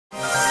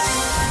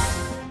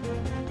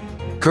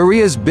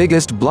Korea's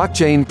biggest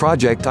blockchain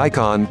project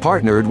Icon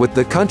partnered with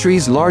the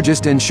country's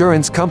largest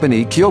insurance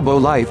company Kyobo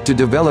Life to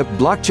develop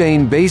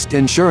blockchain-based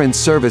insurance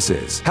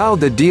services. How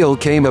the deal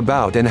came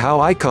about and how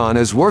Icon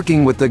is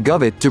working with the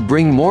government to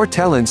bring more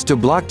talents to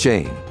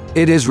blockchain.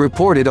 It is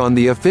reported on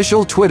the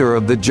official Twitter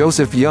of the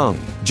Joseph Young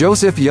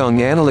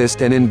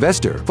analyst and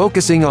investor,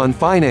 focusing on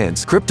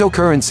finance,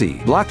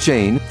 cryptocurrency,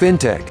 blockchain,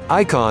 fintech.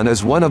 Icon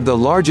is one of the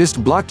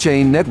largest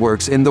blockchain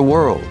networks in the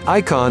world.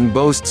 Icon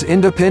boasts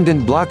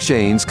independent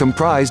blockchains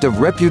comprised of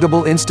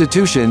reputable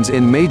institutions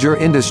in major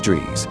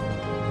industries.